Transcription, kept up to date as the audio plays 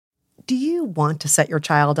Do you want to set your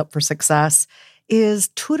child up for success? Is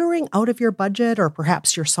tutoring out of your budget, or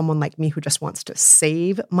perhaps you're someone like me who just wants to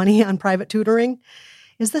save money on private tutoring?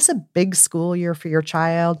 Is this a big school year for your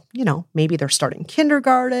child? Maybe they're starting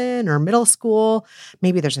kindergarten or middle school.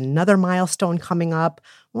 Maybe there's another milestone coming up.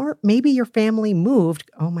 Or maybe your family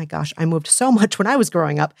moved. Oh my gosh, I moved so much when I was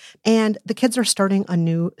growing up, and the kids are starting a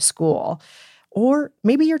new school. Or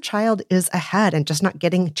maybe your child is ahead and just not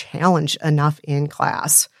getting challenged enough in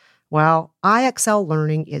class. Well, IXL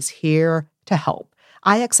Learning is here to help.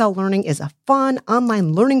 IXL Learning is a fun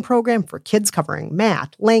online learning program for kids covering math,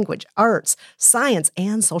 language, arts, science,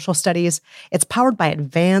 and social studies. It's powered by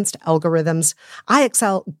advanced algorithms.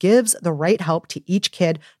 IXL gives the right help to each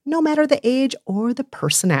kid, no matter the age or the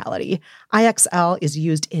personality. IXL is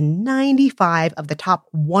used in 95 of the top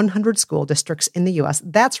 100 school districts in the U.S.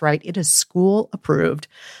 That's right, it is school approved.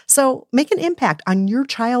 So make an impact on your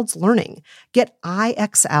child's learning. Get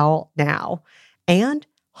IXL now. And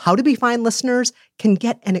How to Be Fine listeners can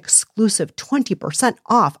get an exclusive 20%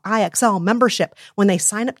 off IXL membership when they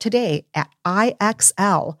sign up today at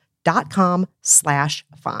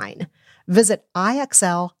IXL.com/fine. Visit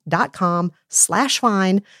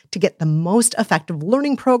IXL.com/fine to get the most effective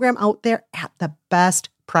learning program out there at the best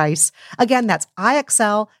price. Again, that's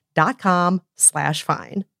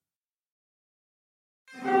IXL.com/fine.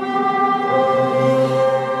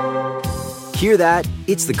 Hear that?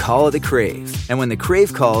 It's the call of the Crave. And when the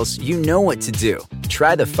Crave calls, you know what to do.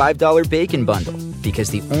 Try the $5 Bacon Bundle,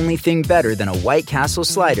 because the only thing better than a White Castle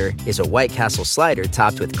slider is a White Castle slider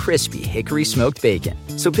topped with crispy hickory smoked bacon.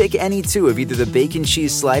 So pick any two of either the Bacon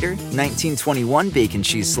Cheese Slider, 1921 Bacon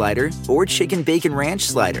Cheese Slider, or Chicken Bacon Ranch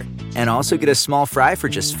Slider. And also get a small fry for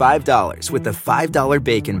just $5 with the $5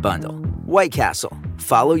 Bacon Bundle. White Castle.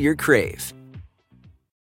 Follow your Crave.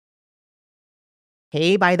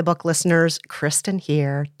 Hey, By the Book listeners, Kristen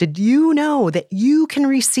here. Did you know that you can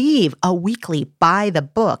receive a weekly By the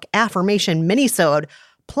Book affirmation minisode,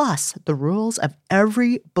 plus the rules of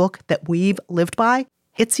every book that we've lived by?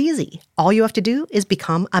 It's easy. All you have to do is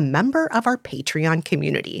become a member of our Patreon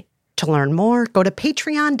community. To learn more, go to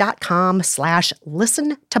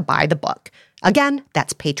patreon.com/listen to By the Book. Again,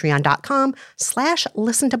 that's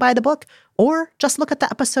patreon.com/listen to By the Book, or just look at the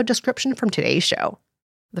episode description from today's show.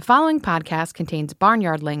 The following podcast contains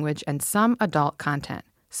barnyard language and some adult content.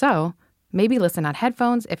 So, maybe listen on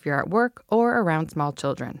headphones if you're at work or around small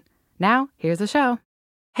children. Now, here's the show.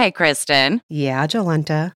 Hey, Kristen. Yeah,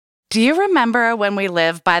 Jolenta. Do you remember when we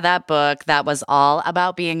lived by that book that was all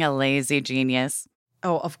about being a lazy genius?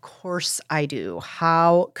 Oh, of course I do.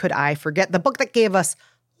 How could I forget the book that gave us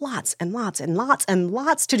lots and lots and lots and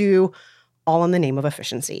lots to do, all in the name of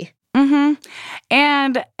efficiency? Mm-hmm.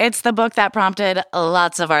 And it's the book that prompted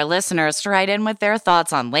lots of our listeners to write in with their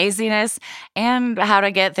thoughts on laziness and how to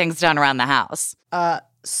get things done around the house.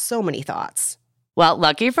 So many thoughts. Well,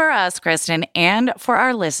 lucky for us, Kristen, and for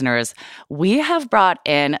our listeners, we have brought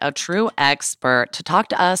in a true expert to talk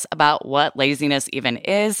to us about what laziness even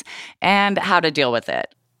is and how to deal with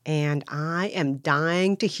it. And I am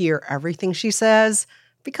dying to hear everything she says,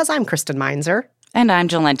 because I'm Kristen Meinzer. And I'm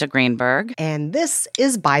Jolenta Greenberg. And this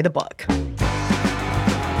is By the Book.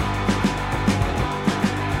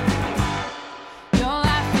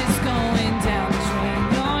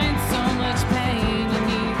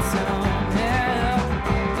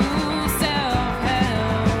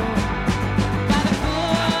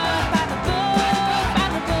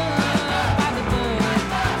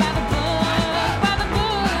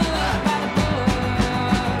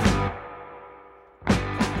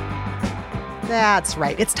 That's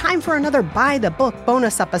right. It's time for another By the Book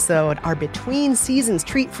bonus episode, our between seasons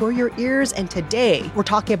treat for your ears. And today we're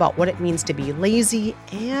talking about what it means to be lazy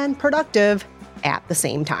and productive at the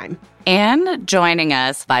same time. And joining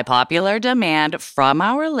us by popular demand from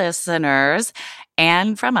our listeners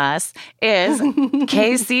and from us is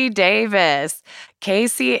Casey Davis.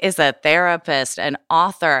 Casey is a therapist, an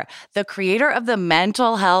author, the creator of the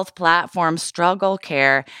mental health platform Struggle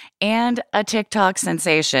Care, and a TikTok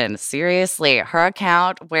sensation. Seriously, her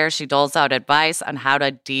account where she doles out advice on how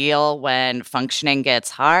to deal when functioning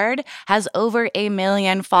gets hard has over 1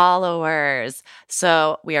 million followers.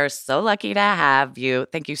 So we are so lucky to have you.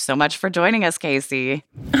 Thank you so much for joining us, Casey.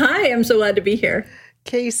 Hi, I'm so glad to be here.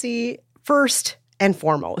 Casey, first and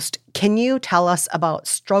foremost, can you tell us about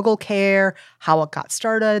Struggle Care, how it got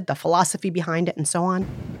started, the philosophy behind it, and so on?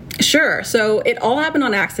 Sure. So it all happened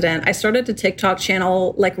on accident. I started a TikTok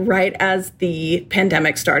channel right as the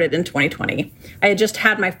pandemic started in 2020. I had just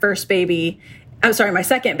had my first baby, my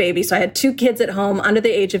second baby. So I had 2 kids at home under the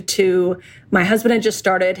age of 2. My husband had just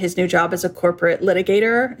started his new job as a corporate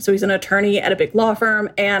litigator. So he's an attorney at a big law firm.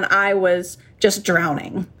 And I was just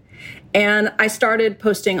drowning. And I started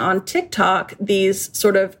posting on TikTok these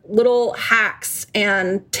sort of little hacks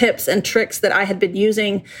and tips and tricks that I had been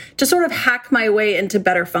using to sort of hack my way into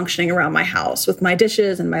better functioning around my house with my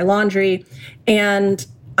dishes and my laundry. And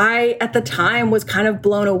I, at the time, was kind of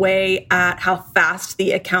blown away at how fast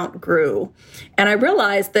the account grew. And I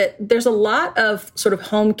realized that there's a lot of sort of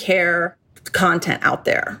home care content out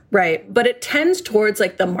there, right? But it tends towards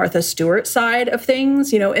like the Martha Stewart side of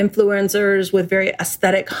things, influencers with very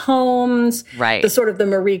aesthetic homes, right? The sort of the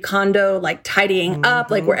Marie Kondo, like tidying up,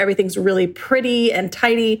 like where everything's really pretty and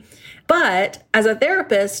tidy. But as a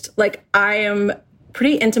therapist, like I am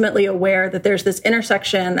pretty intimately aware that there's this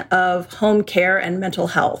intersection of home care and mental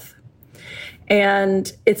health. And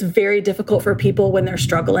it's very difficult for people when they're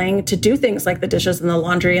struggling to do things like the dishes and the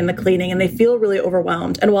laundry and the cleaning, and they feel really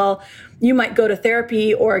overwhelmed. And while you might go to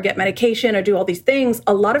therapy or get medication or do all these things,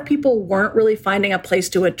 a lot of people weren't really finding a place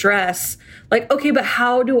to address, like, okay, but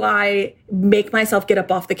how do I make myself get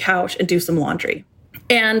up off the couch and do some laundry?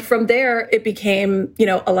 And from there, it became,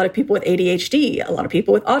 a lot of people with ADHD, a lot of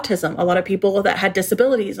people with autism, a lot of people that had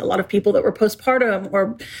disabilities, a lot of people that were postpartum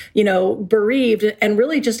or, bereaved, and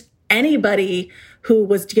really just anybody who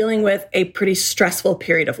was dealing with a pretty stressful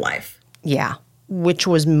period of life. Yeah, which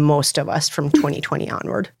was most of us from 2020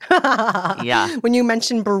 onward. Yeah. When you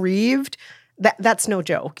mentioned bereaved, that's no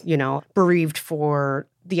joke, bereaved for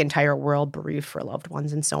the entire world, bereaved for loved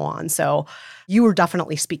ones and so on. So you were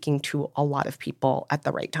definitely speaking to a lot of people at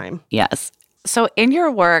the right time. Yes. So in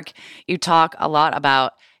your work, you talk a lot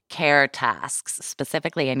about care tasks,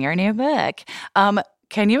 specifically in your new book.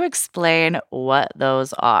 Can you explain what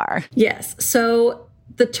those are? Yes. So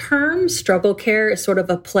the term struggle care is sort of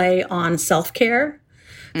a play on self-care.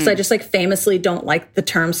 Because I just famously don't like the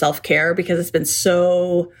term self-care because it's been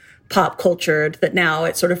so pop cultured that now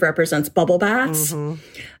it sort of represents bubble baths.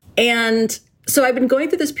 And so I've been going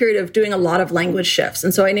through this period of doing a lot of language shifts.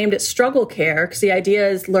 And so I named it struggle care because the idea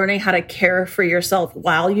is learning how to care for yourself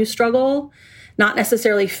while you struggle, not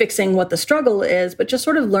necessarily fixing what the struggle is, but just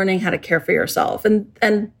sort of learning how to care for yourself.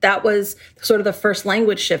 And that was sort of the first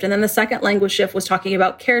language shift. And then the second language shift was talking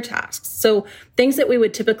about care tasks. So things that we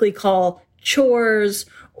would typically call chores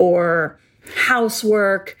or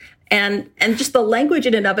housework. And just the language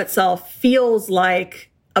in and of itself feels like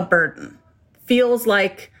a burden, feels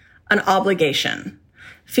like an obligation,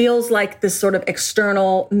 feels like this sort of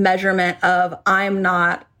external measurement of I'm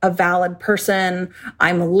not a valid person,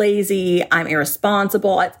 I'm lazy, I'm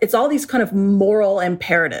irresponsible. It's all these kind of moral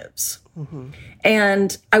imperatives.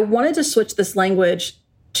 And I wanted to switch this language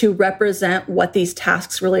to represent what these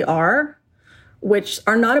tasks really are, which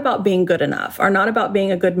are not about being good enough, are not about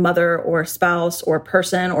being a good mother or spouse or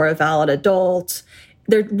person or a valid adult.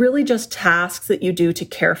 They're really just tasks that you do to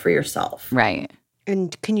care for yourself. Right.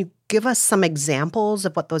 And can you give us some examples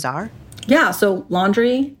of what those are? Yeah. So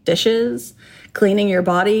laundry, dishes, cleaning your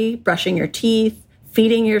body, brushing your teeth,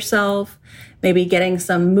 feeding yourself, maybe getting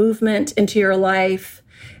some movement into your life,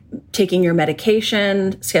 taking your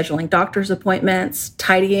medication, scheduling doctor's appointments,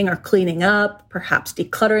 tidying or cleaning up, perhaps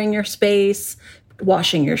decluttering your space,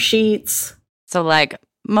 washing your sheets. So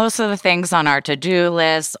most of the things on our to-do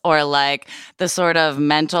list or the sort of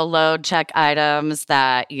mental load check items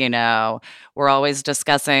that, we're always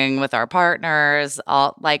discussing with our partners,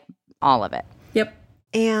 all of it. Yep.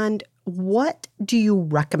 And what do you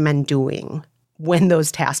recommend doing when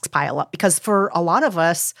those tasks pile up? Because for a lot of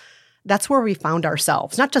us, that's where we found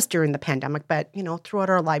ourselves, not just during the pandemic, but, throughout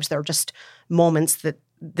our lives, there are just moments that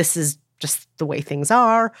this is just the way things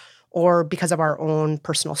are, or because of our own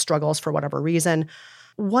personal struggles for whatever reason.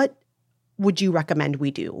 What would you recommend we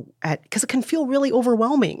do? Because it can feel really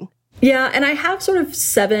overwhelming. Yeah, and I have sort of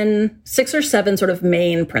 6 or 7 sort of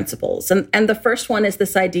main principles. And the first one is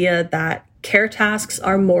this idea that care tasks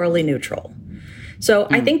are morally neutral. So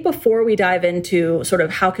I think before we dive into sort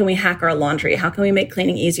of how can we hack our laundry, how can we make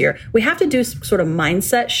cleaning easier, we have to do sort of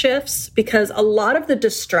mindset shifts because a lot of the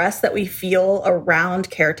distress that we feel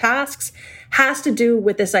around care tasks has to do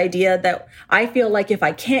with this idea that I feel like if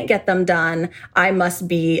I can't get them done, I must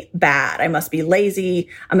be bad. I must be lazy.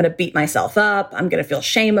 I'm going to beat myself up. I'm going to feel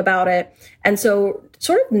shame about it. And so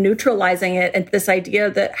sort of neutralizing it and this idea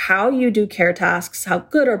that how you do care tasks, how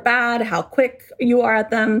good or bad, how quick you are at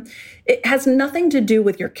them, it has nothing to do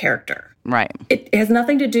with your character. Right. It has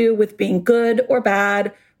nothing to do with being good or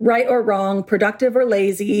bad, right or wrong, productive or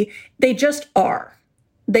lazy. They just are.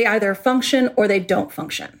 They either function or they don't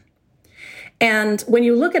function. And when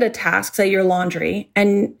you look at a task, say your laundry,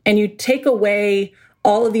 and you take away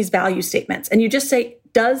all of these value statements and you just say,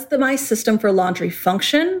 does my system for laundry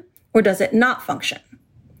function or does it not function?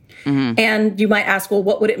 Mm-hmm. And you might ask, well,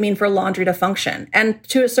 what would it mean for laundry to function? And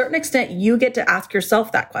to a certain extent, you get to ask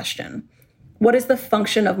yourself that question. What is the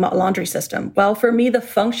function of my laundry system? Well, for me, the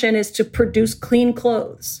function is to produce clean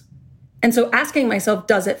clothes. And so asking myself,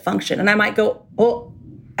 does it function? And I might go, oh,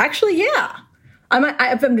 actually, yeah.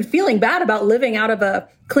 I've been feeling bad about living out of a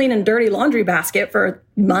clean and dirty laundry basket for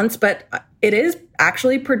months, but it is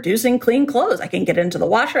actually producing clean clothes. I can get it into the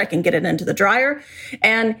washer. I can get it into the dryer.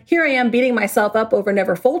 And here I am beating myself up over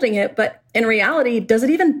never folding it. But in reality, does it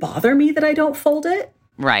even bother me that I don't fold it?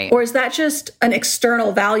 Right. Or is that just an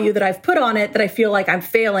external value that I've put on it that I feel like I'm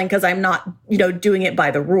failing because I'm not, doing it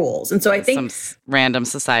by the rules? And so I think some random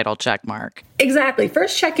societal check mark. Exactly.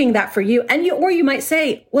 First checking that for you. And or you might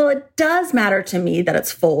say, well, it does matter to me that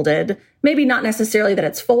it's folded. Maybe not necessarily that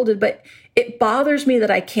it's folded, but it bothers me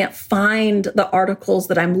that I can't find the articles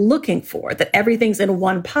that I'm looking for, that everything's in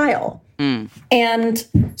one pile. And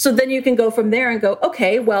so then you can go from there and go,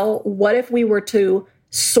 okay, well, what if we were to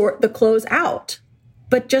sort the clothes out,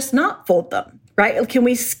 but just not fold them, right? Can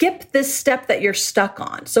we skip this step that you're stuck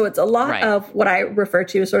on? So it's a lot of what I refer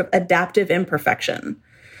to as sort of adaptive imperfection.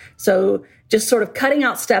 So just sort of cutting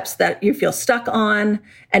out steps that you feel stuck on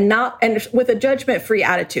and with a judgment-free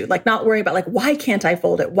attitude, like not worrying about like, why can't I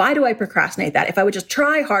fold it? Why do I procrastinate that? If I would just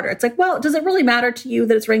try harder, it's like, well, does it really matter to you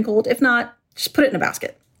that it's wrinkled? If not, just put it in a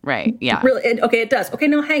basket. Right. Yeah. Really? Okay, it does. Okay,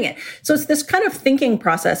 now hang it. So it's this kind of thinking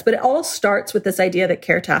process, but it all starts with this idea that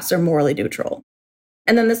care tasks are morally neutral.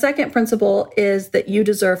 And then the second principle is that you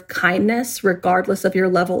deserve kindness regardless of your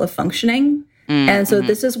level of functioning. And so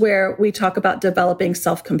this is where we talk about developing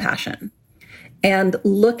self-compassion and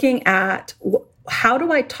looking at how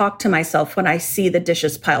do I talk to myself when I see the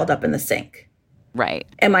dishes piled up in the sink? Right.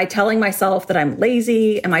 Am I telling myself that I'm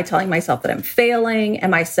lazy? Am I telling myself that I'm failing?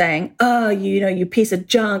 Am I saying, oh, you piece of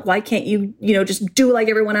junk, why can't you, just do like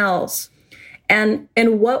everyone else? And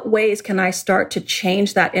in what ways can I start to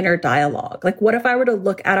change that inner dialogue? Like, what if I were to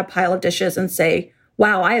look at a pile of dishes and say,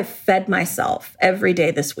 wow, I have fed myself every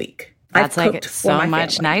day this week. That's like so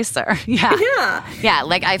much nicer. Yeah. Yeah. Yeah.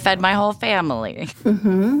 Like I fed my whole family.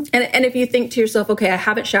 Mm-hmm. And if you think to yourself, okay, I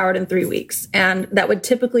haven't showered in 3 weeks, and that would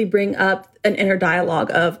typically bring up an inner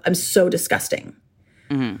dialogue of, I'm so disgusting.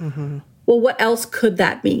 Mm-hmm. Mm-hmm. Well, what else could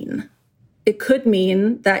that mean? It could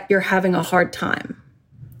mean that you're having a hard time,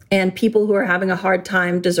 and people who are having a hard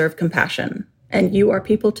time deserve compassion, and you are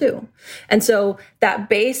people too. And so that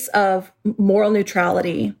base of moral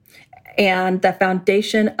neutrality and the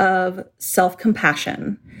foundation of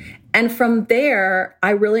self-compassion. And from there, I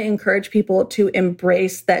really encourage people to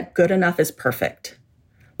embrace that good enough is perfect.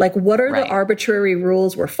 Like, what are the arbitrary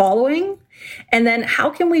rules we're following? And then how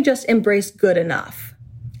can we just embrace good enough?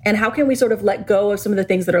 And how can we sort of let go of some of the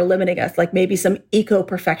things that are limiting us, like maybe some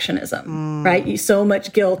eco-perfectionism, right? So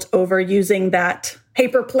much guilt over using that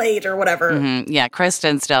paper plate or whatever. Mm-hmm. Yeah,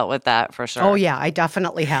 Kristen's dealt with that for sure. Oh, yeah, I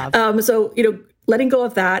definitely have. So, letting go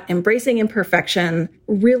of that, embracing imperfection,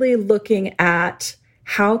 really looking at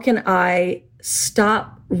how can I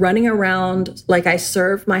stop running around like I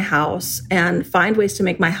serve my house and find ways to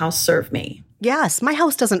make my house serve me. Yes, my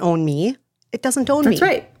house doesn't own me. It doesn't own me. That's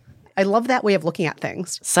right. I love that way of looking at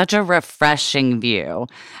things. Such a refreshing view,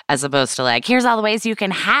 as opposed to like, here's all the ways you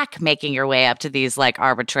can hack making your way up to these like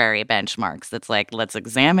arbitrary benchmarks. It's like, let's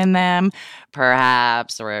examine them,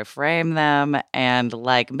 perhaps reframe them, and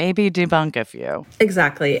like maybe debunk a few.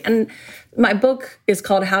 Exactly. And my book is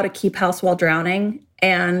called How to Keep House While Drowning.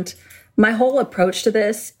 And my whole approach to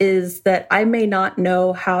this is that I may not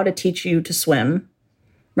know how to teach you to swim,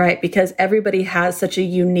 right? Because everybody has such a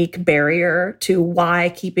unique barrier to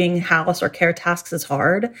why keeping house or care tasks is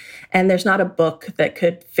hard. And there's not a book that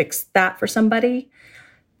could fix that for somebody.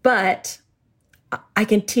 But I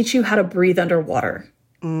can teach you how to breathe underwater.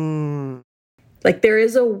 Like, there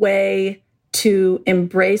is a way to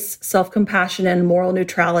embrace self-compassion and moral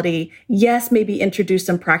neutrality. Yes, maybe introduce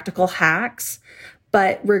some practical hacks.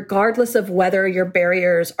 But regardless of whether your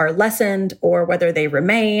barriers are lessened or whether they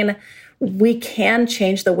remain, we can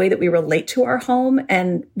change the way that we relate to our home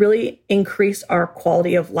and really increase our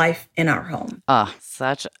quality of life in our home. Oh,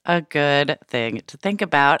 such a good thing to think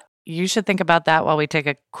about. You should think about that while we take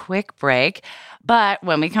a quick break. But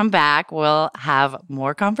when we come back, we'll have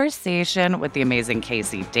more conversation with the amazing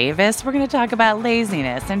Casey Davis. We're going to talk about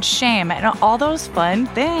laziness and shame and all those fun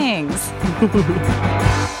things.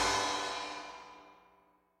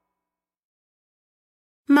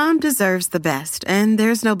 Mom deserves the best, and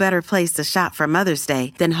there's no better place to shop for Mother's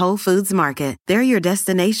Day than Whole Foods Market. They're your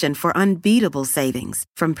destination for unbeatable savings,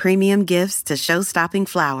 from premium gifts to show-stopping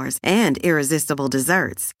flowers and irresistible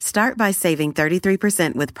desserts. Start by saving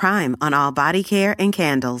 33% with Prime on all body care and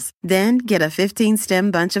candles. Then get a 15-stem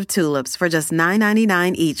bunch of tulips for just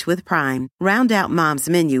 $9.99 each with Prime. Round out Mom's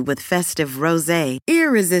menu with festive rosé,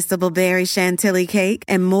 irresistible berry chantilly cake,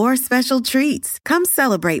 and more special treats. Come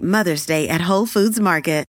celebrate Mother's Day at Whole Foods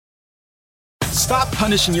Market. Stop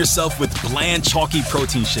punishing yourself with bland, chalky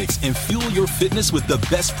protein shakes and fuel your fitness with the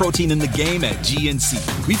best protein in the game at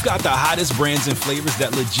GNC. We've got the hottest brands and flavors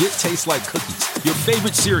that legit taste like cookies, your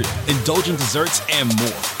favorite cereal, indulgent desserts, and more.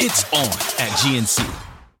 It's on at GNC.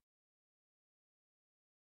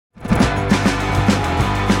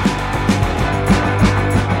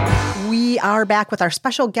 We are back with our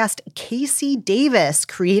special guest, KC Davis,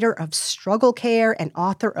 creator of Struggle Care and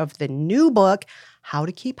author of the new book, How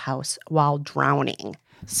to Keep House While Drowning.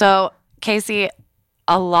 So, Casey,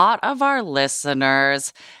 a lot of our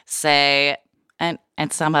listeners say, and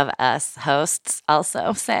some of us hosts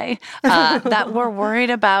also say, that we're worried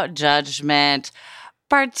about judgment.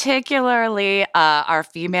 Particularly, our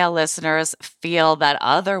female listeners feel that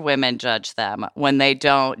other women judge them when they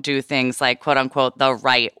don't do things like, quote unquote, the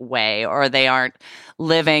right way, or they aren't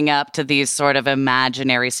living up to these sort of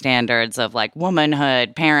imaginary standards of like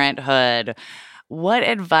womanhood, parenthood. What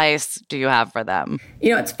advice do you have for them?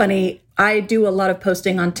 You know, it's funny. I do a lot of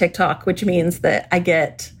posting on TikTok, which means that I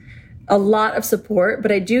get a lot of support,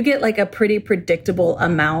 but I do get like a pretty predictable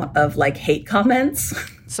amount of like hate comments.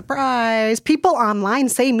 Surprise. People online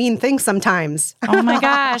say mean things sometimes. Oh my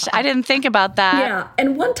gosh. I didn't think about that. Yeah.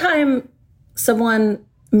 And one time someone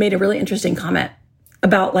made a really interesting comment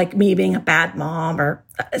about like me being a bad mom or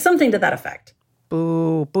something to that effect.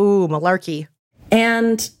 Boo, boo, malarkey.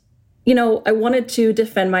 And you know, I wanted to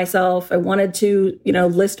defend myself. I wanted to, you know,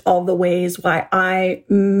 list all the ways why I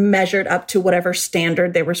measured up to whatever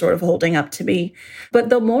standard they were sort of holding up to me. But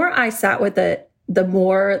the more I sat with it, the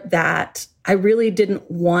more that I really didn't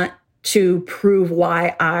want to prove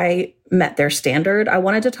why I met their standard. I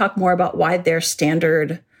wanted to talk more about why their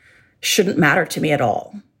standard shouldn't matter to me at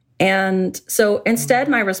all. And so instead,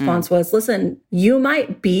 my response was, listen, you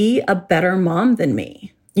might be a better mom than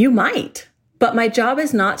me. You might. But my job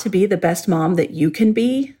is not to be the best mom that you can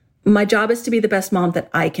be. My job is to be the best mom that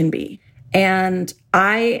I can be. And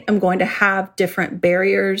I am going to have different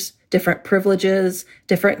barriers, different privileges,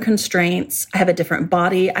 different constraints. I have a different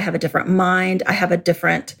body. I have a different mind. I have a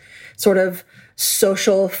different sort of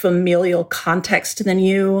social, familial context than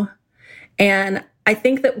you. And I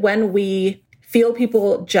think that when we feel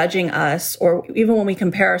people judging us, or even when we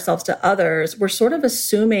compare ourselves to others, we're sort of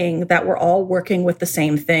assuming that we're all working with the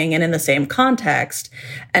same thing and in the same context.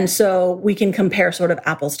 And so we can compare sort of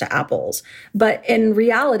apples to apples. But in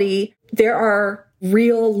reality, there are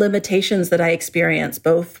real limitations that I experience,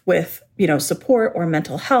 both with, you know, support or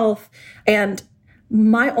mental health. And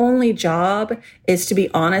my only job is to be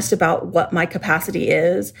honest about what my capacity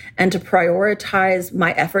is and to prioritize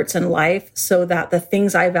my efforts in life so that the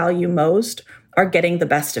things I value most are getting the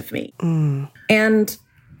best of me. And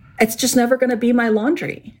it's just never going to be my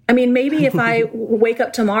laundry. I mean, maybe if I wake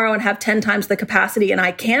up tomorrow and have 10 times the capacity and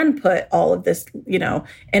I can put all of this, you know,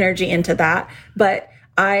 energy into that, but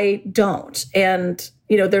I don't. And,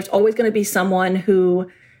 you know, there's always going to be someone who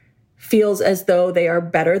feels as though they are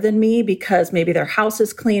better than me because maybe their house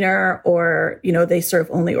is cleaner or, you know, they serve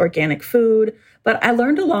only organic food. But I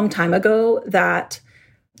learned a long time ago that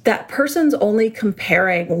that person's only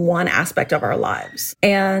comparing one aspect of our lives.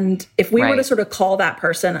 And if we were to sort of call that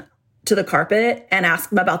person to the carpet and ask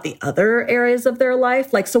them about the other areas of their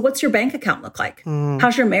life, like, so what's your bank account look like?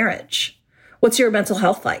 How's your marriage? What's your mental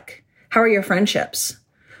health like? How are your friendships?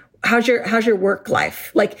 How's your work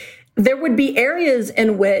life? Like, there would be areas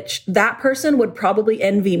in which that person would probably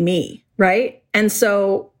envy me, right? And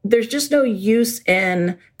so there's just no use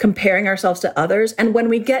in comparing ourselves to others. And when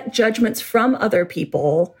we get judgments from other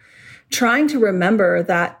people, trying to remember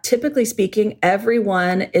that typically speaking,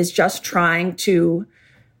 everyone is just trying to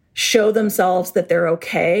show themselves that they're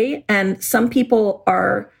okay. And some people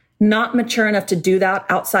are not mature enough to do that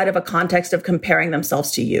outside of a context of comparing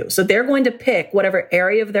themselves to you. So they're going to pick whatever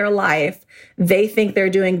area of their life they think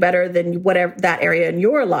they're doing better than whatever that area in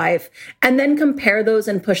your life, and then compare those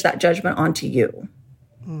and push that judgment onto you.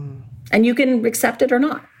 And you can accept it or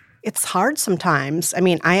not. It's hard sometimes. I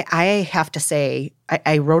mean, I have to say,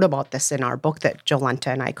 I wrote about this in our book that Jolenta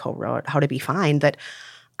and I co-wrote, How to Be Fine, that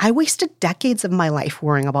I wasted decades of my life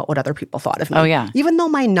worrying about what other people thought of me. Oh, yeah. Even though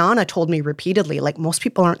my Nana told me repeatedly, like, most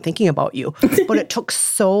people aren't thinking about you. But it took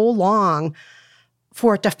so long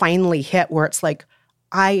for it to finally hit where it's like,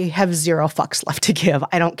 I have zero fucks left to give.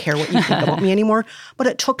 I don't care what you think about me anymore. But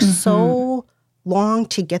it took so long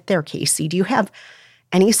to get there, Casey. Do you have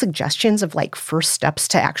any suggestions of like first steps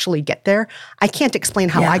to actually get there? I can't explain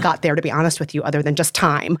how I got there, to be honest with you, other than just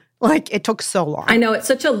time. Like, it took so long. I know, it's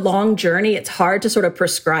such a long journey. It's hard to sort of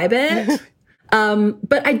prescribe it.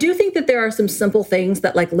 But I do think that there are some simple things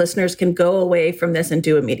that like listeners can go away from this and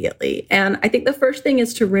do immediately. And I think the first thing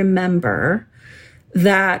is to remember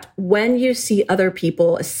that when you see other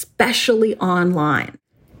people, especially online,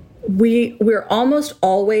 we're almost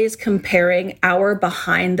always comparing our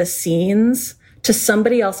behind the scenes to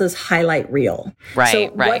somebody else's highlight reel. So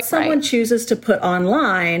what someone chooses to put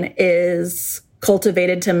online is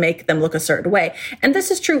cultivated to make them look a certain way. And this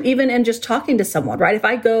is true even in just talking to someone, right? If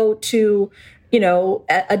I go to, you know,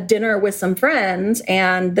 a dinner with some friends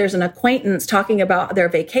and there's an acquaintance talking about their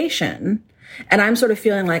vacation, and I'm sort of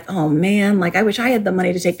feeling like, oh man, like I wish I had the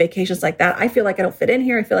money to take vacations like that. I feel like I don't fit in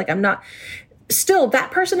here. I feel like I'm not. Still,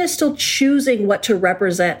 that person is still choosing what to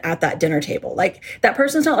represent at that dinner table. Like, that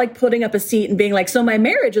person's not like putting up a seat and being like, so my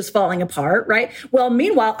marriage is falling apart, right? Well,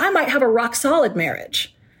 meanwhile, I might have a rock solid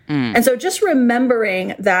marriage. And so just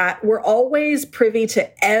remembering that we're always privy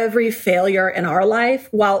to every failure in our life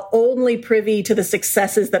while only privy to the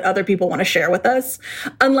successes that other people want to share with us,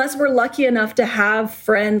 unless we're lucky enough to have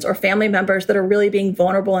friends or family members that are really being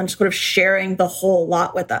vulnerable and sort of sharing the whole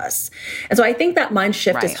lot with us. And so I think that mind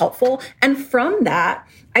shift is helpful. And from that,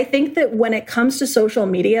 I think that when it comes to social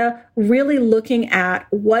media, really looking at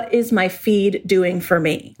what is my feed doing for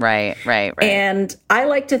me. Right. And I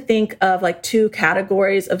like to think of like two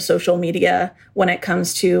categories of social media when it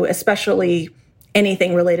comes to especially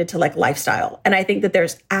anything related to like lifestyle. And I think that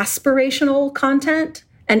there's aspirational content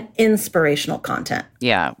and inspirational content.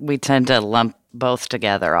 Yeah, we tend to lump both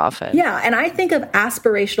together often. Yeah, and I think of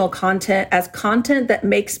aspirational content as content that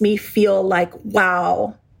makes me feel like,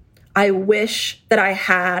 wow, I wish that I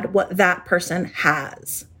had what that person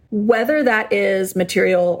has, whether that is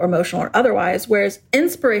material or emotional or otherwise. Whereas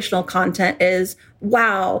inspirational content is,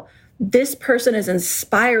 wow, this person is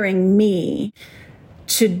inspiring me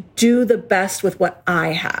to do the best with what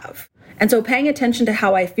I have. And so paying attention to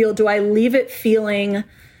how I feel, do I leave it feeling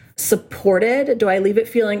supported? Do I leave it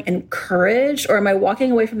feeling encouraged? Or am I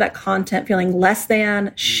walking away from that content feeling less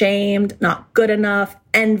than, shamed, not good enough,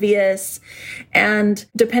 envious? And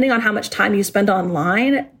depending on how much time you spend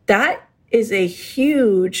online, that is a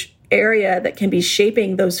huge area that can be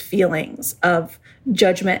shaping those feelings of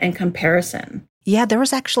judgment and comparison. Yeah, there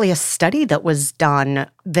was actually a study that was done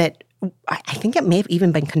that I think it may have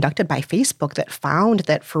even been conducted by Facebook that found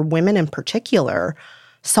that for women in particular,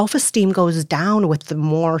 self-esteem goes down with the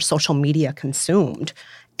more social media consumed.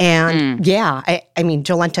 And I mean,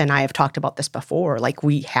 Jolenta and I have talked about this before. Like,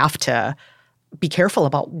 we have to be careful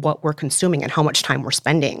about what we're consuming and how much time we're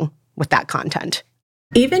spending with that content.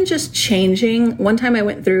 Even just changing, one time I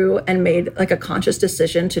went through and made like a conscious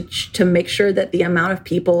decision to make sure that the amount of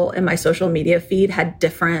people in my social media feed had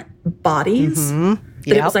different bodies, that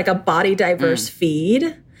it was like a body diverse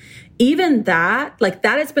feed. Even that, like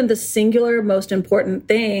that has been the singular most important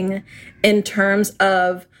thing in terms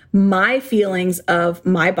of my feelings of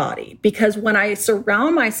my body. Because when I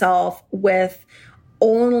surround myself with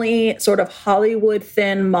only sort of Hollywood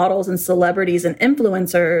thin models and celebrities and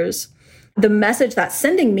influencers, the message that's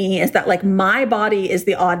sending me is that like my body is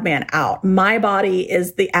the odd man out. My body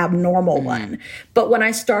is the abnormal one. But when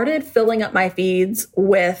I started filling up my feeds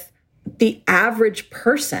with the average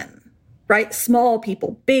person, right? Small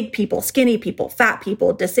people, big people, skinny people, fat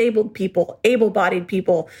people, disabled people, able-bodied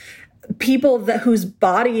people, people whose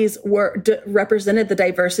bodies were represented the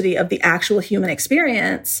diversity of the actual human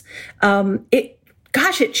experience.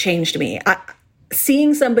 It changed me.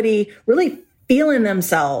 Seeing somebody really feeling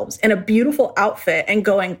themselves in a beautiful outfit and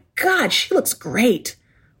going, God, she looks great.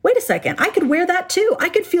 Wait a second, I could wear that too. I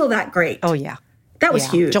could feel that great. Oh, yeah. That was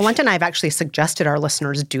huge. Jolenta and I have actually suggested our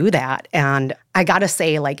listeners do that. And I got to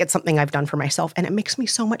say, like, it's something I've done for myself. And it makes me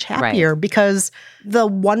so much happier because the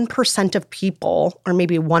 1% of people, or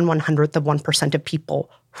maybe 1/100th of 1% of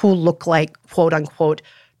people who look like, quote unquote,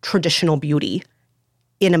 traditional beauty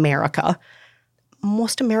in America,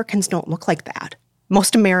 most Americans don't look like that.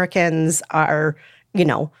 Most Americans are, you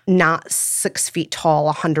know, not 6 feet tall,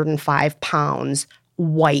 105 pounds,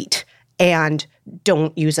 white, and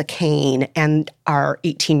don't use a cane and are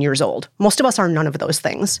 18 years old. Most of us are none of those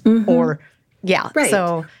things.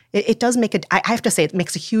 So it does make I have to say, it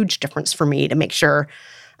makes a huge difference for me to make sure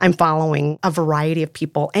I'm following a variety of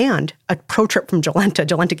people. And a pro tip from Jolenta.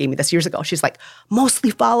 Jolenta gave me this years ago. She's like,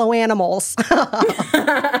 mostly follow animals.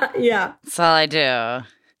 Yeah. That's all I do.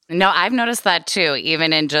 No, I've noticed that too,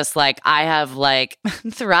 even in just like, I have like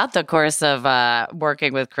throughout the course of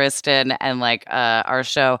working with Kristen and like our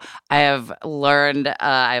show, I have learned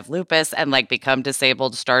I have lupus and like become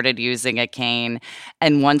disabled, started using a cane.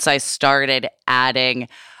 And once I started adding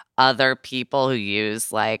other people who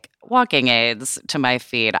use like walking aids to my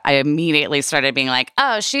feed, I immediately started being like,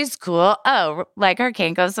 oh, she's cool. Oh, like her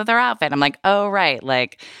cane goes with her outfit. I'm like, oh, right.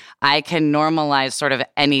 Like I can normalize sort of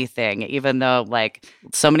anything, even though like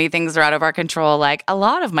so many things are out of our control. Like a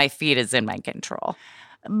lot of my feed is in my control.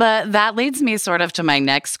 But that leads me sort of to my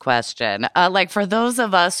next question. Like for those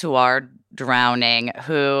of us who are drowning,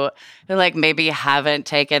 who like maybe haven't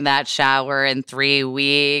taken that shower in 3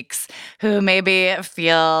 weeks, who maybe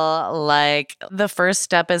feel like the first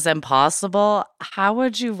step is impossible, how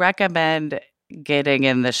would you recommend getting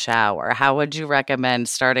in the shower? How would you recommend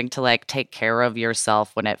starting to like take care of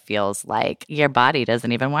yourself when it feels like your body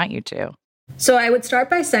doesn't even want you to? So I would start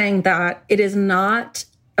by saying that it is not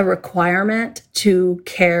a requirement to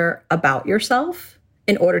care about yourself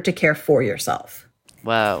in order to care for yourself.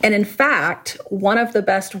 Whoa. And in fact, one of the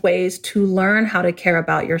best ways to learn how to care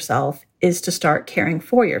about yourself is to start caring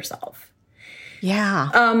for yourself. Yeah.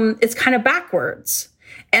 It's kind of backwards.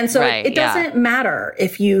 And so it doesn't matter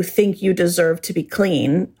if you think you deserve to be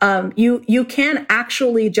clean. You can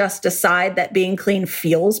actually just decide that being clean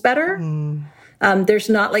feels better. There's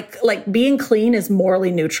not like being clean is morally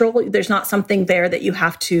neutral. There's not something there that you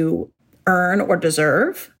have to earn or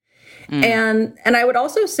deserve. And I would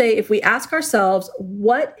also say, if we ask ourselves,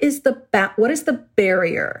 what is the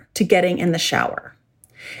barrier to getting in the shower?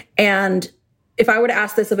 And if I were to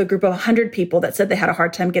ask this of a group of 100 people that said they had a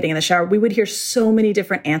hard time getting in the shower, we would hear so many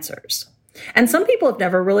different answers. And some people have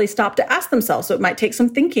never really stopped to ask themselves, so it might take some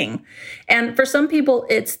thinking. And for some people,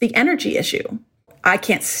 it's the energy issue. I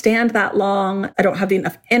can't stand that long. I don't have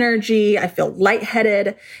enough energy. I feel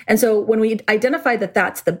lightheaded. And so when we identify that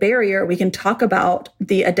that's the barrier, we can talk about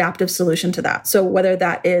the adaptive solution to that. So whether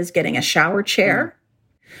that is getting a shower chair,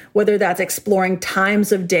 whether that's exploring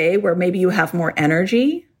times of day where maybe you have more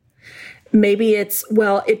energy, maybe it's,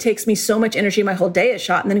 well, it takes me so much energy, my whole day is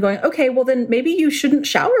shot. And then going, okay, well then maybe you shouldn't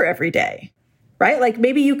shower every day, right? Like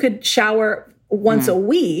maybe you could shower once a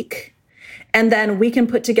week. And then we can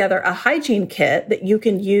put together a hygiene kit that you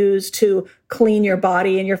can use to clean your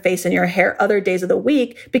body and your face and your hair other days of the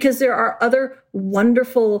week, because there are other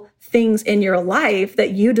wonderful things in your life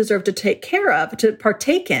that you deserve to take care of, to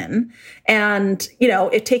partake in. And, you know,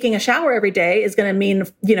 if taking a shower every day is going to mean,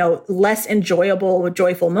 you know, less enjoyable,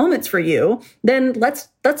 joyful moments for you, then let's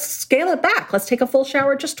scale it back. Let's take a full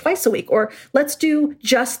shower just twice a week, or let's do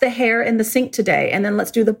just the hair in the sink today, and then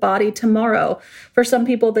let's do the body tomorrow. For some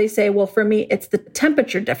people, they say, well, for me, it's the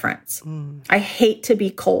temperature difference. I hate to be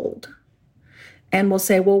cold. And we'll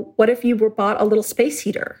say, well, what if you bought a little space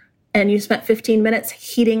heater and you spent 15 minutes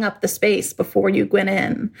heating up the space before you went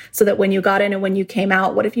in, so that when you got in and when you came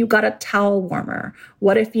out, what if you got a towel warmer?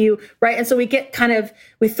 What if you, right? And so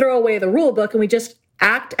we throw away the rule book and we just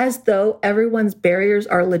act as though everyone's barriers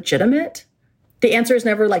are legitimate. The answer is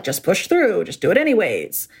never like, just push through, just do it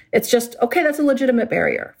anyways. It's just, okay, that's a legitimate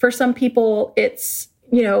barrier. For some people, it's,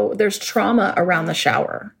 you know, there's trauma around the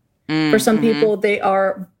shower. For some people, they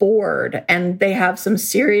are bored and they have some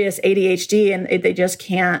serious ADHD and they just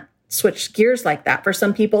can't switch gears like that. For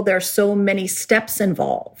some people, there are so many steps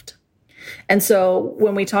involved. And so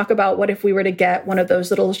when we talk about what if we were to get one of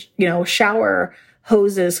those little, you know, shower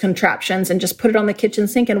hoses contraptions and just put it on the kitchen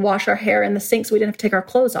sink and wash our hair in the sink so we didn't have to take our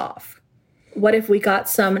clothes off? What if we got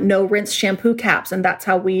some no rinse shampoo caps and that's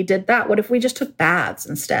how we did that? What if we just took baths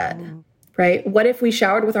instead? Right? What if we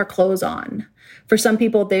showered with our clothes on? For some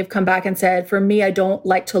people, they've come back and said, for me, I don't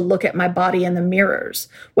like to look at my body in the mirrors,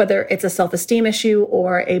 whether it's a self-esteem issue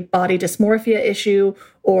or a body dysmorphia issue,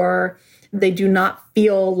 or they do not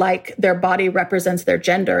feel like their body represents their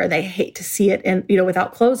gender and they hate to see it in, you know,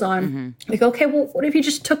 without clothes on. Like, okay, well, what if you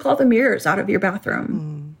just took all the mirrors out of your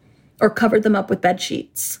bathroom or covered them up with bed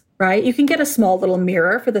sheets, right? You can get a small little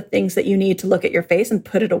mirror for the things that you need to look at your face and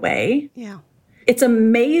put it away. Yeah. It's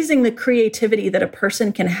amazing the creativity that a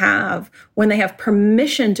person can have when they have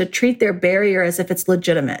permission to treat their barrier as if it's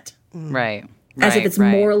legitimate. Right. As if it's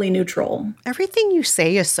morally neutral. Everything you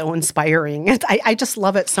say is so inspiring. I just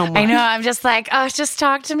love it so much. I know. I'm just like, oh, just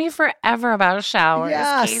talk to me forever about showers,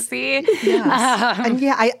 Casey. Yes. And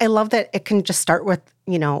yeah, I love that it can just start with,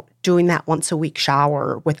 you know, doing that once a week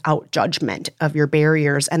shower without judgment of your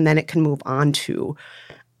barriers. And then it can move on to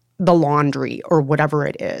the laundry or whatever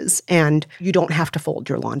it is. And you don't have to fold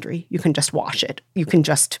your laundry. You can just wash it. You can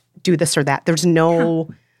just do this or that. There's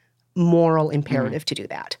no moral imperative to do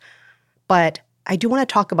that. But I do want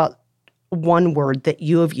to talk about one word that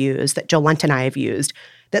you have used, that Jolenta and I have used,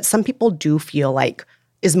 that some people do feel like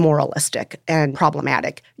is moralistic and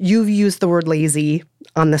problematic. You've used the word lazy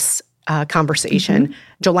on this conversation.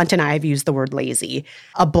 Jolenta and I have used the word lazy.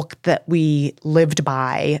 A book that we lived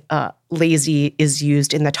by, lazy, is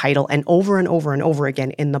used in the title and over and over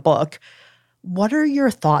again in the book. What are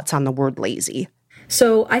your thoughts on the word lazy?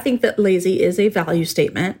 So I think that lazy is a value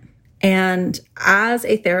statement. And as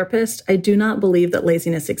a therapist, I do not believe that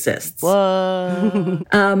laziness exists. Whoa.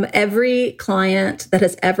 Every client that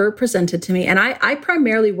has ever presented to me, and I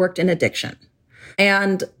primarily worked in addiction.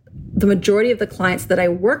 And the majority of the clients that I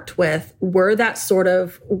worked with were that sort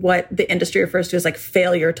of what the industry refers to as like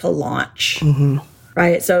failure to launch.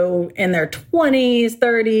 Right? So in their 20s,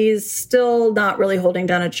 30s, still not really holding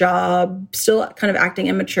down a job, still kind of acting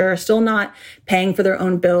immature, still not paying for their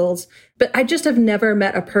own bills. But I just have never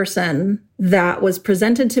met a person that was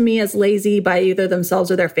presented to me as lazy by either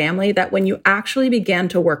themselves or their family, that when you actually began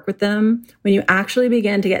to work with them, when you actually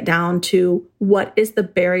began to get down to what is the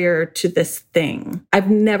barrier to this thing,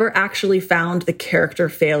 I've never actually found the character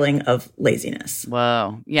failing of laziness.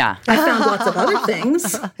 Whoa. Yeah. I found lots of other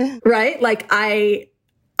things, right? Like I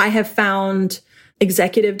have found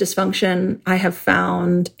executive dysfunction. I have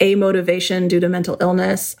found amotivation due to mental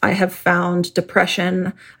illness. I have found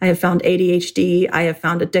depression. I have found ADHD. I have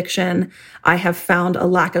found addiction. I have found a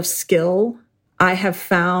lack of skill. I have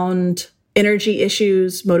found energy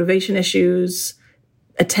issues, motivation issues,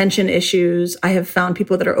 attention issues. I have found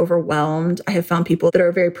people that are overwhelmed. I have found people that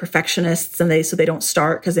are very perfectionists and they don't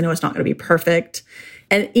start because they know it's not going to be perfect.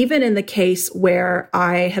 And even in the case where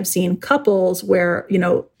I have seen couples where,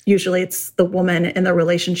 usually it's the woman in the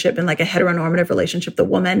relationship, in like a heteronormative relationship, the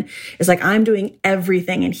woman is like, I'm doing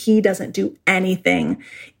everything and he doesn't do anything.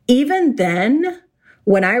 Even then,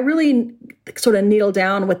 when I really sort of needle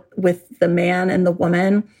down with the man and the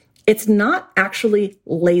woman, it's not actually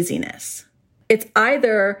laziness. It's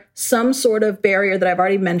either some sort of barrier that I've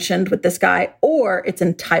already mentioned with this guy, or it's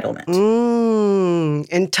entitlement.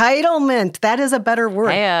 Entitlement. That is a better word.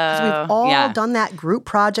 Because we've all done that group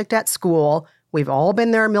project at school. We've all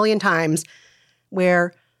been there a million times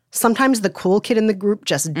where sometimes the cool kid in the group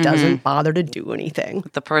just doesn't bother to do anything.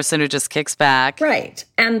 The person who just kicks back. Right.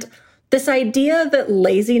 And this idea that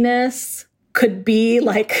laziness could be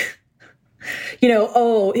like,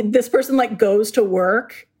 this person like goes to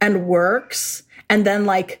work and works and then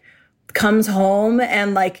like comes home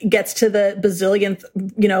and like gets to the bazillionth,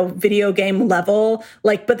 video game level,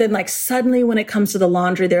 like, but then like suddenly when it comes to the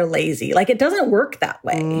laundry, they're lazy. Like it doesn't work that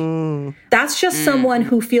way. That's just someone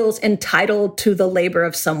who feels entitled to the labor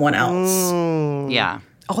of someone else. Yeah.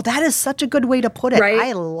 Oh, that is such a good way to put it. Right?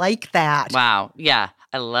 I like that. Wow. Yeah.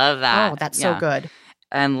 I love that. Oh, that's so good.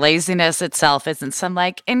 And laziness itself isn't some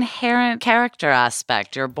like inherent character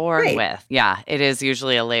aspect you're born with. Yeah, it is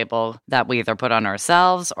usually a label that we either put on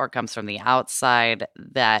ourselves or comes from the outside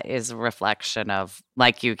that is a reflection of,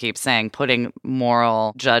 like you keep saying, putting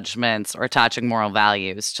moral judgments or attaching moral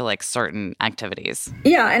values to like certain activities.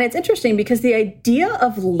 Yeah, and it's interesting because the idea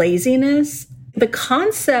of laziness, the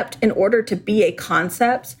concept, in order to be a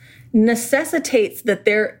concept, necessitates that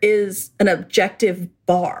there is an objective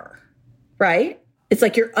bar, right? It's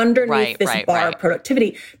like you're underneath this bar of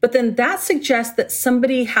productivity. But then that suggests that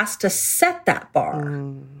somebody has to set that bar.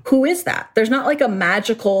 Who is that? There's not like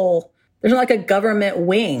a government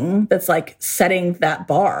wing that's like setting that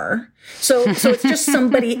bar. So it's just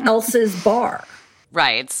somebody else's bar.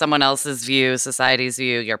 Right. Someone else's view, society's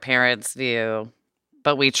view, your parents' view.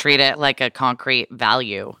 But we treat it like a concrete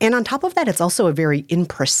value. And on top of that, it's also a very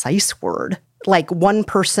imprecise word. Like one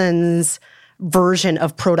person's version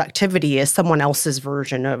of productivity is someone else's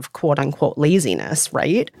version of quote unquote laziness,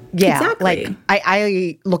 right? Yeah. Exactly. Like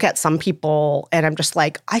I look at some people and I'm just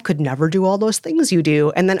like, I could never do all those things you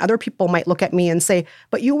do. And then other people might look at me and say,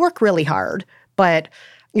 but you work really hard. But,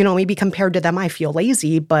 maybe compared to them, I feel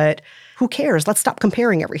lazy, but who cares? Let's stop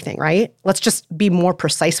comparing everything, right? Let's just be more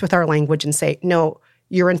precise with our language and say, no,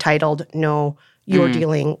 you're entitled. No, you're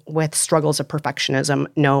dealing with struggles of perfectionism.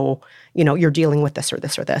 No, you're dealing with this or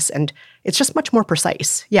this or this. And it's just much more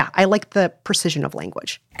precise. Yeah, I like the precision of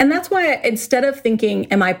language. And that's why instead of thinking,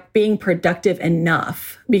 am I being productive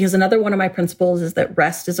enough? Because another one of my principles is that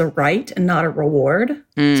rest is a right and not a reward.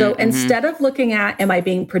 So instead of looking at, am I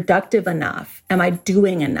being productive enough? Am I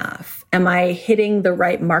doing enough? Am I hitting the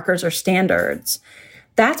right markers or standards?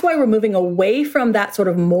 That's why we're moving away from that sort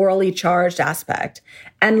of morally charged aspect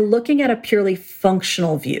and looking at a purely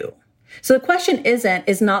functional view. So the question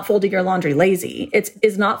is not folding your laundry lazy.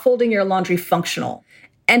 Is not folding your laundry functional?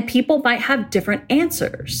 And people might have different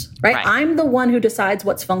answers, right? I'm the one who decides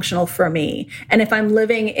what's functional for me. And if I'm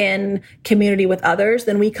living in community with others,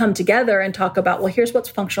 then we come together and talk about, well, here's what's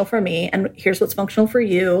functional for me and here's what's functional for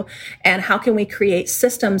you. And how can we create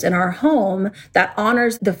systems in our home that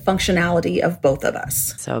honors the functionality of both of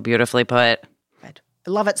us? So beautifully put. I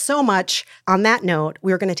love it so much. On that note,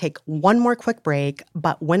 we're going to take one more quick break,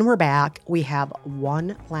 but when we're back, we have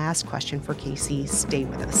one last question for Casey. Stay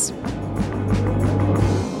with us.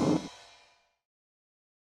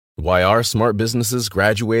 Why are smart businesses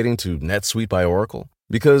graduating to NetSuite by Oracle?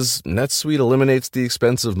 Because NetSuite eliminates the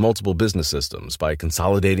expense of multiple business systems by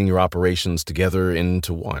consolidating your operations together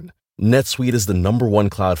into one. NetSuite is the #1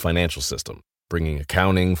 cloud financial system, bringing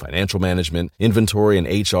accounting, financial management, inventory, and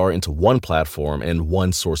HR into one platform and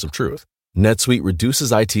one source of truth. NetSuite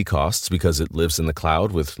reduces IT costs because it lives in the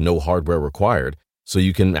cloud with no hardware required, so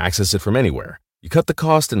you can access it from anywhere. You cut the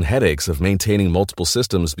cost and headaches of maintaining multiple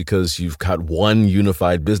systems because you've got one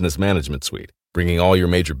unified business management suite. Bringing all your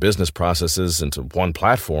major business processes into one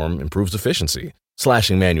platform improves efficiency,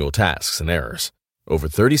 slashing manual tasks and errors. Over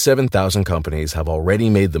 37,000 companies have already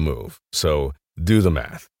made the move, so do the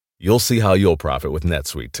math. You'll see how you'll profit with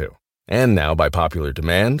NetSuite too. And now, by popular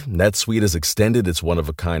demand, NetSuite has extended its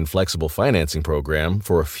one-of-a-kind flexible financing program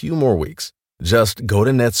for a few more weeks. Just go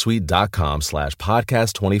to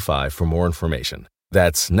netsuite.com/podcast25 for more information.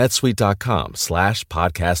 That's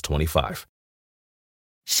netsuite.com/podcast25.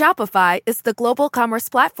 Shopify is the global commerce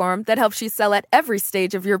platform that helps you sell at every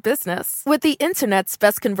stage of your business. With the internet's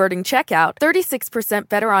best converting checkout, 36%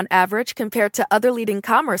 better on average compared to other leading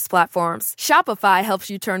commerce platforms, Shopify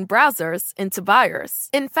helps you turn browsers into buyers.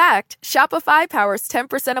 In fact, Shopify powers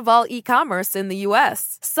 10% of all e-commerce in the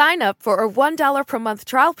U.S. Sign up for a $1 per month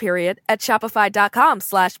trial period at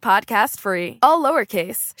shopify.com/podcast-free. All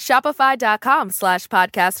lowercase,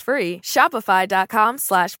 shopify.com/podcast-free,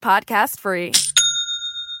 shopify.com/podcast-free.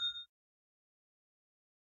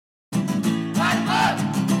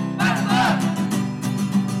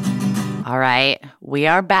 All right, we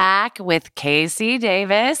are back with Casey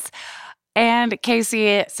Davis. And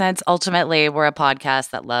Casey, since ultimately we're a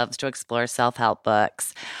podcast that loves to explore self-help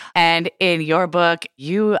books, and in your book,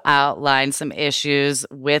 you outline some issues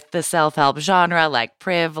with the self-help genre like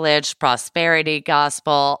privilege, prosperity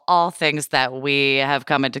gospel, all things that we have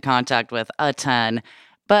come into contact with a ton.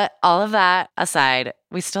 But all of that aside,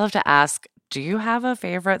 we still have to ask, do you have a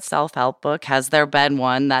favorite self-help book? Has there been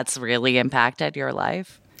one that's really impacted your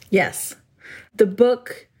life? Yes. The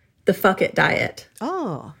book, The Fuck It Diet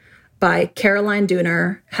by Caroline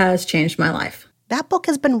Dooner has changed my life. That book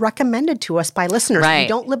has been recommended to us by listeners. Right. We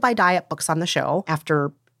don't live by diet books on the show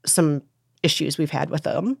after some issues we've had with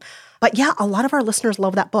them. But yeah, a lot of our listeners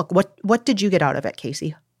love that book. What did you get out of it,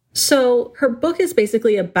 Casey? So her book is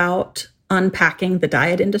basically about unpacking the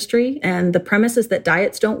diet industry. And the premise is that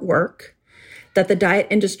diets don't work, that the diet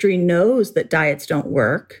industry knows that diets don't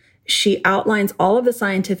work. She outlines all of the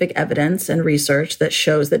scientific evidence and research that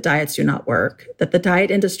shows that diets do not work, that the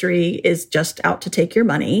diet industry is just out to take your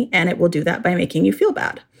money, and it will do that by making you feel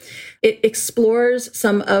bad. It explores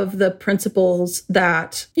some of the principles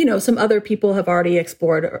that, some other people have already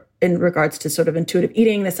explored in regards to sort of intuitive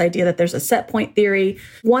eating, this idea that there's a set point theory.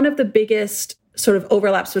 One of the biggest sort of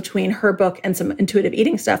overlaps between her book and some intuitive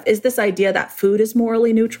eating stuff is this idea that food is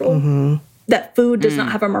morally neutral. Mm-hmm. That food does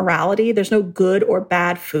not have a morality. There's no good or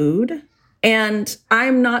bad food. And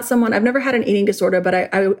I'm not someone, I've never had an eating disorder, but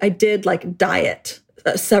I did diet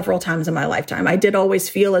several times in my lifetime. I did always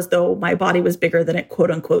feel as though my body was bigger than it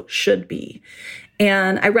quote unquote should be.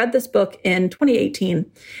 And I read this book in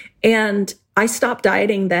 2018 and I stopped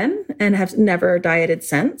dieting then and have never dieted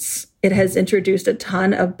since. It has introduced a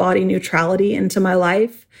ton of body neutrality into my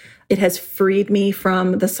life. It has freed me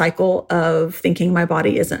from the cycle of thinking my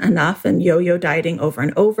body isn't enough and yo-yo dieting over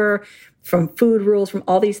and over, from food rules, from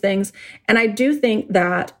all these things. And I do think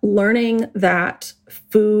that learning that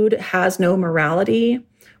food has no morality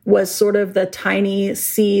was sort of the tiny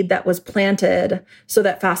seed that was planted so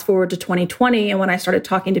that fast forward to 2020. And when I started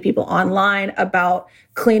talking to people online about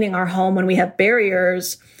cleaning our home when we have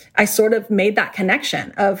barriers, I sort of made that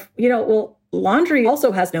connection of, laundry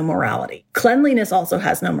also has no morality. Cleanliness also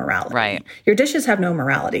has no morality. Right. Your dishes have no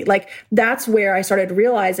morality. That's where I started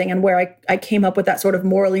realizing and where I came up with that sort of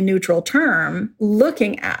morally neutral term,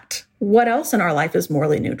 looking at what else in our life is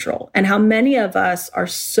morally neutral and how many of us are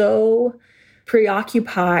so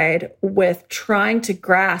preoccupied with trying to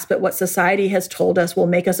grasp at what society has told us will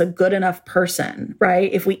make us a good enough person, right?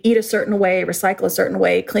 If we eat a certain way, recycle a certain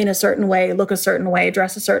way, clean a certain way, look a certain way,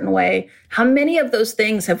 dress a certain way, how many of those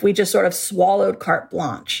things have we just sort of swallowed carte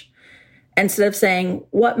blanche instead of saying,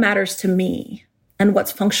 what matters to me? and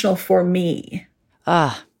what's functional for me.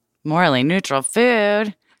 Morally neutral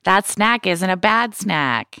food. That snack isn't a bad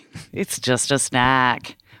snack. It's just a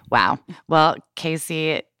snack. Wow. Well,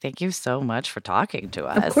 Casey, thank you so much for talking to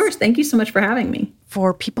us. Of course. Thank you so much for having me.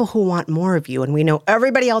 For people who want more of you, and we know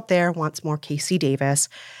everybody out there wants more Casey Davis,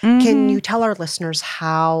 can you tell our listeners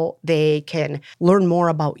how they can learn more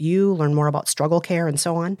about you, learn more about struggle care, and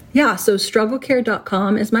so on? Yeah, so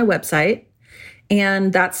strugglecare.com is my website.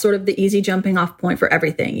 And that's sort of the easy jumping off point for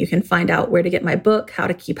everything. You can find out where to get my book, How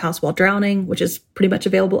to Keep House While Drowning, which is pretty much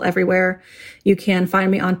available everywhere. You can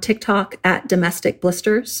find me on TikTok at Domestic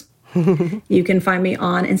Blisters. You can find me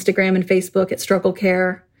on Instagram and Facebook at Struggle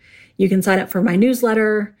Care. You can sign up for my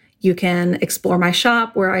newsletter. You can explore my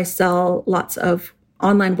shop where I sell lots of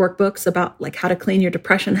online workbooks about like how to clean your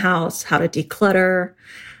depression house, how to declutter.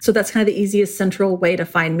 So that's kind of the easiest central way to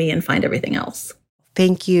find me and find everything else.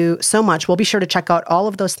 Thank you so much. We'll be sure to check out all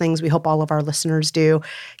of those things. We hope all of our listeners do.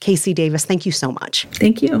 Casey Davis, thank you so much.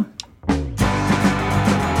 Thank you.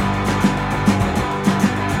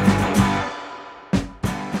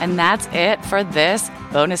 And that's it for this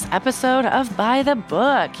bonus episode of By the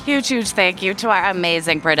Book. Huge thank you to our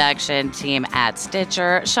amazing production team at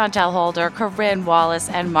Stitcher, Chantel Holder, Corinne Wallace,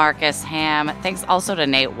 and Marcus Ham. Thanks also to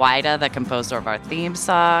Nate Wida, the composer of our theme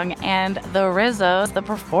song, and the Rizzos, the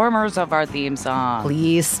performers of our theme song.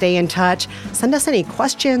 Please stay in touch. Send us any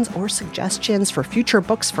questions or suggestions for future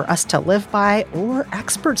books for us to live by or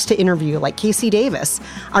experts to interview like Casey Davis.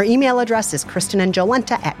 Our email address is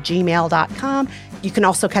kristenandjolenta@gmail.com. You can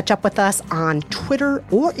also catch up with us on Twitter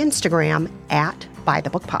or Instagram at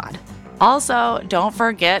ByTheBookPod. Also, don't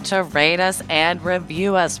forget to rate us and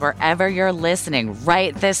review us wherever you're listening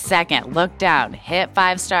right this second. Look down, hit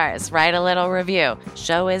 5 stars, write a little review.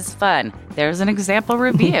 Show is fun. There's an example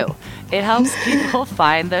review. It helps people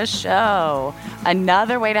find the show.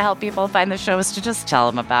 Another way to help people find the show is to just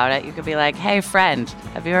tell them about it. You could be like, hey, friend,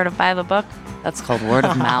 have you heard of By the Book? That's called word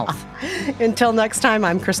of mouth. Until next time,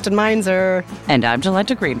 I'm Kristen Meinzer. And I'm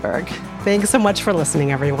Jolenta Greenberg. Thanks so much for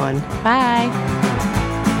listening, everyone. Bye.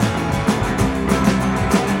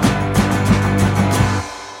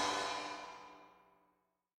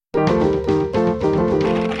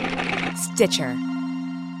 Stitcher.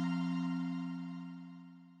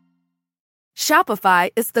 Shopify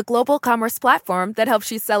is the global commerce platform that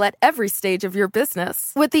helps you sell at every stage of your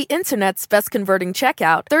business. With the internet's best converting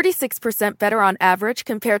checkout, 36% better on average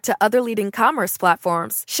compared to other leading commerce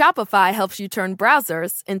platforms, Shopify helps you turn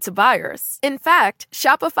browsers into buyers. In fact,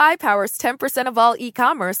 Shopify powers 10% of all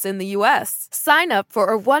e-commerce in the U.S. Sign up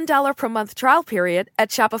for a $1 per month trial period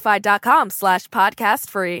at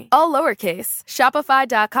shopify.com/podcastfree. All lowercase,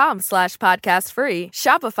 shopify.com/podcastfree,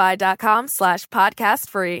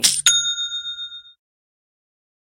 shopify.com/podcastfree.